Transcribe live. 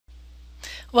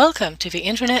Welcome to the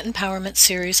Internet Empowerment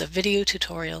series of video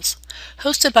tutorials,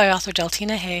 hosted by author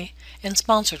Deltina Hay and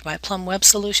sponsored by Plum Web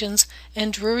Solutions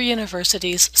and Drury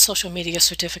University's Social Media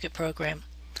Certificate Program.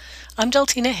 I'm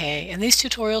Deltina Hay, and these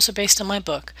tutorials are based on my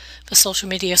book, The Social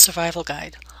Media Survival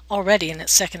Guide, already in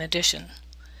its second edition.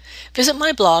 Visit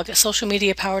my blog at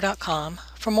socialmediapower.com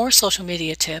for more social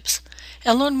media tips,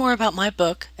 and learn more about my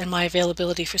book and my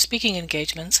availability for speaking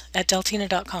engagements at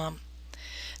deltina.com.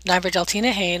 Neither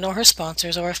Deltina Hay nor her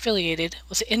sponsors are affiliated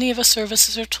with any of the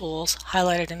services or tools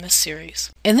highlighted in this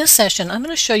series. In this session, I'm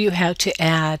going to show you how to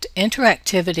add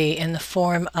interactivity in the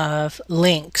form of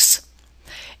links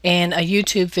in a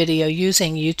YouTube video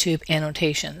using YouTube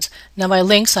annotations. Now by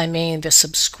links I mean the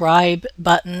subscribe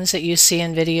buttons that you see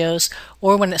in videos,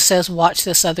 or when it says watch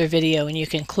this other video and you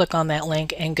can click on that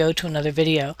link and go to another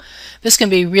video. This can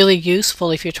be really useful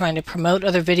if you're trying to promote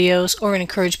other videos or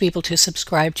encourage people to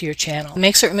subscribe to your channel.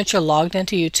 Make certain that you're logged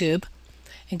into YouTube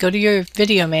and go to your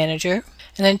video manager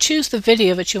and then choose the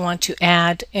video that you want to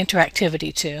add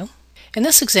interactivity to. In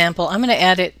this example, I'm going to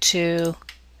add it to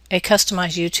a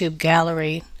customized YouTube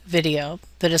gallery video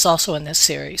that is also in this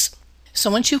series. So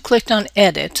once you've clicked on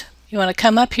Edit, you want to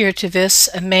come up here to this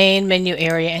main menu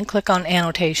area and click on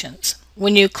Annotations.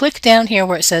 When you click down here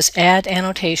where it says Add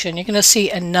Annotation, you're going to see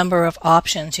a number of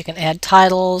options. You can add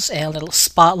titles and little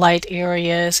spotlight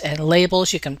areas and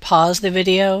labels. You can pause the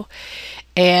video,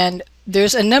 and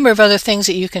there's a number of other things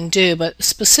that you can do, but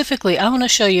specifically I want to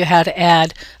show you how to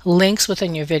add links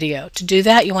within your video. To do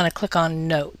that, you want to click on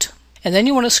Note, and then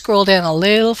you want to scroll down a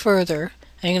little further,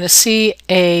 and you're going to see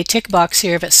a tick box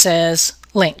here that says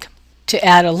Link. To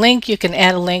add a link, you can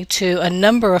add a link to a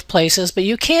number of places, but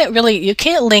you can't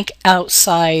link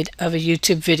outside of a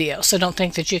YouTube video. So don't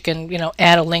think that you can,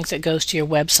 add a link that goes to your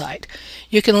website.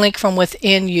 You can link from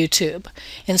within YouTube.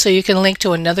 And so you can link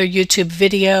to another YouTube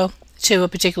video, to a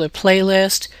particular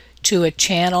playlist, to a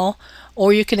channel,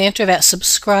 or you can enter that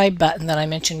subscribe button that I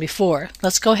mentioned before.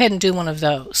 Let's go ahead and do one of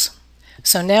those.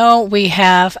 So now we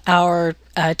have our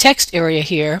text area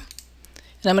here,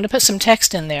 and I'm going to put some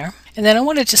text in there. And then I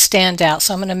want it to stand out,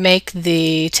 so I'm going to make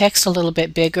the text a little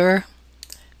bit bigger,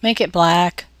 make it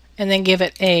black, and then give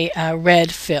it a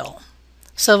red fill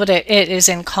so that it is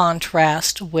in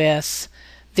contrast with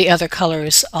the other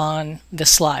colors on the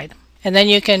slide. And then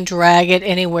you can drag it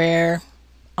anywhere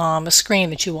on the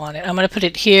screen that you want it. I'm going to put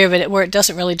it here where it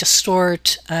doesn't really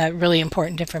distort really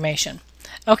important information.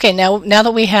 Okay, now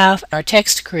that we have our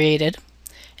text created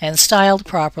and styled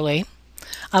properly,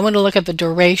 I'm going to look at the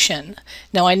duration.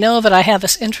 Now I know that I have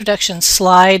this introduction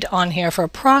slide on here for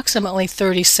approximately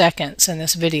 30 seconds in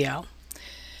this video.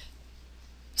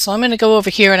 So I'm going to go over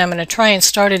here and I'm going to try and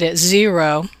start it at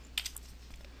 0.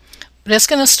 But it's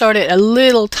going to start it a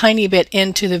little tiny bit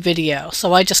into the video.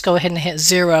 So I just go ahead and hit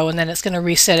 0, and then it's going to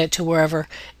reset it to wherever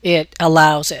it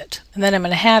allows it. And then I'm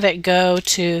going to have it go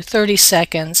to 30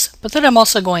 seconds, but then I'm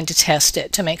also going to test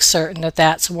it to make certain that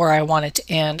that's where I want it to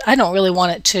end. I don't really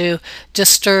want it to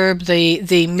disturb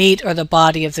the meat or the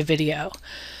body of the video.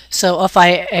 So if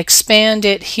I expand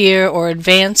it here or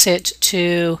advance it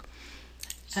to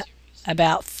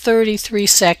about 33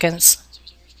 seconds,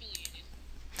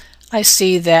 I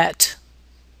see that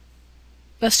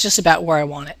that's just about where I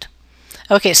want it.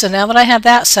 Okay, so now that I have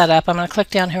that set up, I'm going to click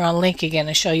down here on Link again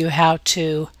and show you how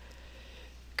to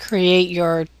create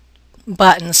your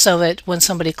button so that when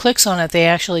somebody clicks on it, they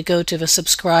actually go to the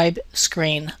subscribe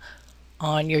screen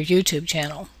on your YouTube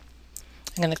channel.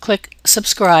 I'm going to click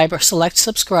subscribe or select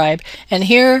subscribe, and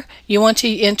here you want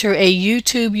to enter a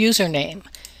YouTube username.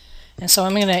 And so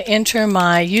I'm going to enter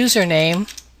my username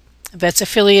that's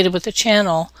affiliated with the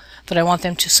channel that I want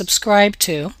them to subscribe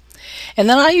to. And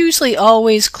then I usually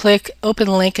always click open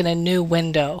link in a new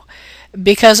window,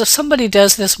 because if somebody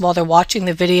does this while they're watching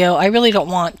the video, I really don't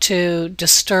want to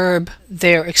disturb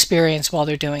their experience while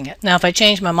they're doing it. Now if I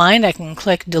change my mind, I can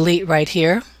click delete right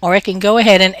here, or I can go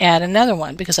ahead and add another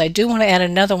one, because I do want to add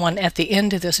another one at the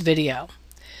end of this video.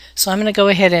 So I'm going to go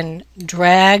ahead and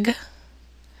drag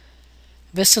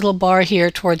this little bar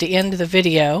here toward the end of the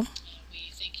video.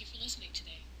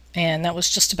 And that was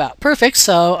just about perfect,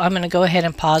 so I'm going to go ahead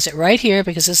and pause it right here,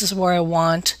 because this is where I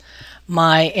want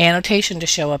my annotation to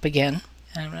show up again.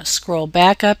 And I'm going to scroll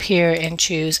back up here and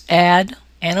choose Add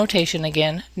Annotation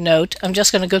again. Note, I'm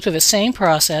just going to go through the same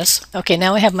process. Okay,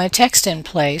 now I have my text in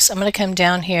place. I'm going to come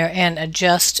down here and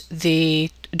adjust the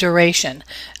duration.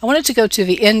 I want it to go to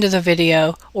the end of the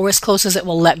video, or as close as it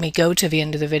will let me go to the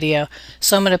end of the video.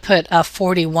 So I'm going to put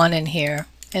 41 in here.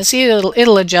 And see,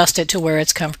 it'll adjust it to where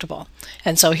it's comfortable.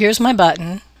 And so here's my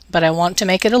button. but I want to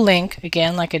make it a link,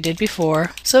 again, like I did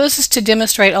before. So this is to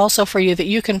demonstrate also for you that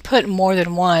you can put more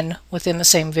than one within the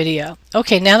same video.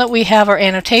 Okay, now that we have our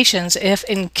annotations, if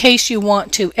in case you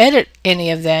want to edit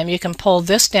any of them, you can pull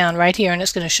this down right here and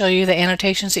it's going to show you the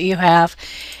annotations that you have,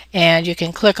 and you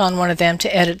can click on one of them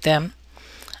to edit them.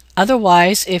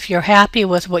 Otherwise, if you're happy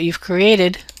with what you've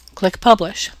created, click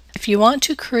Publish. If you want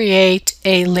to create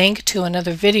a link to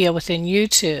another video within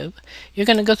YouTube, you're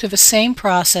going to go through the same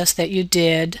process that you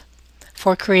did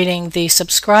for creating the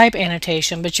subscribe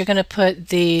annotation, but you're going to put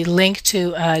the link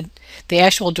to the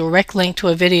actual direct link to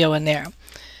a video in there.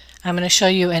 I'm going to show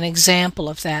you an example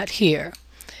of that here.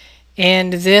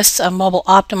 In this mobile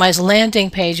optimized landing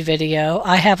page video,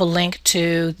 I have a link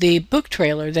to the book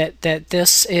trailer that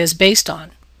this is based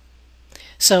on.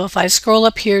 So if I scroll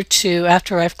up here to,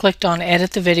 after I've clicked on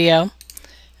edit the video,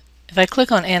 if I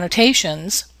click on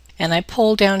annotations and I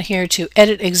pull down here to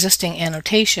edit existing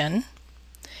annotation,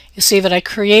 you see that I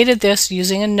created this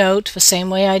using a note the same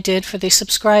way I did for the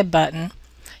subscribe button.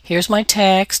 Here's my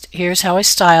text, here's how I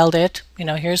styled it,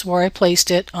 here's where I placed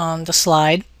it on the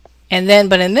slide. And then,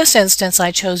 but in this instance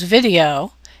I chose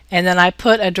video, and then I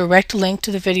put a direct link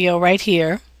to the video right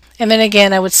here. And then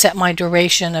again, I would set my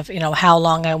duration of how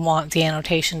long I want the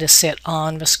annotation to sit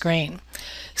on the screen.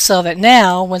 So that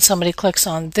now when somebody clicks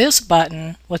on this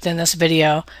button within this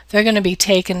video, they're going to be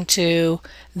taken to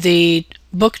the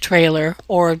book trailer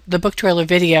or the book trailer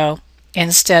video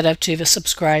instead of to the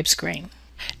subscribe screen.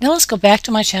 Now let's go back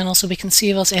to my channel so we can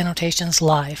see those annotations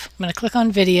live. I'm going to click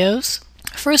on videos.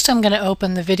 First I'm going to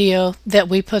open the video that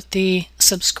we put the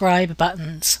subscribe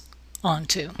buttons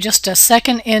onto. Just a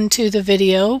second into the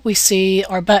video, we see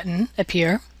our button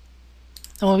appear.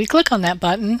 And when we click on that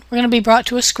button, we're going to be brought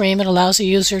to a screen that allows the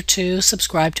user to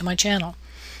subscribe to my channel.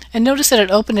 And notice that it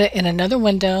opened it in another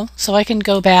window, so I can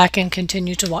go back and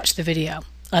continue to watch the video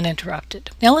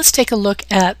uninterrupted. Now let's take a look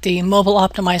at the mobile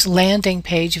optimized landing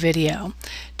page video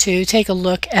to take a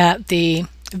look at the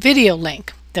video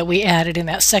link that we added in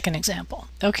that second example.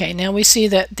 Okay, now we see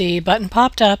that the button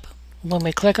popped up. When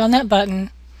we click on that button,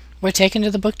 we're taken to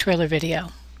the book trailer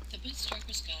video. The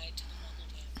Bootstrapper's Guide to the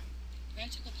Mobile Web.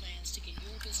 Practical plans to get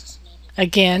your business mobile.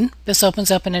 Again, this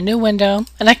opens up in a new window,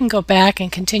 and I can go back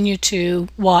and continue to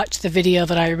watch the video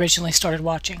that I originally started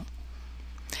watching.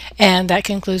 And that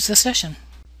concludes the session.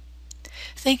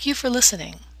 Thank you for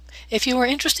listening. If you are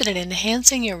interested in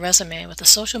enhancing your resume with a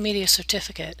social media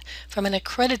certificate from an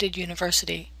accredited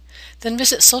university, then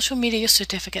visit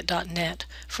socialmediacertificate.net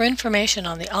for information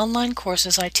on the online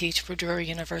courses I teach for Drury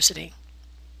University.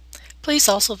 Please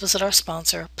also visit our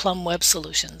sponsor, Plum Web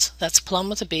Solutions. That's Plum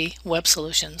with a B,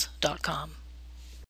 websolutions.com.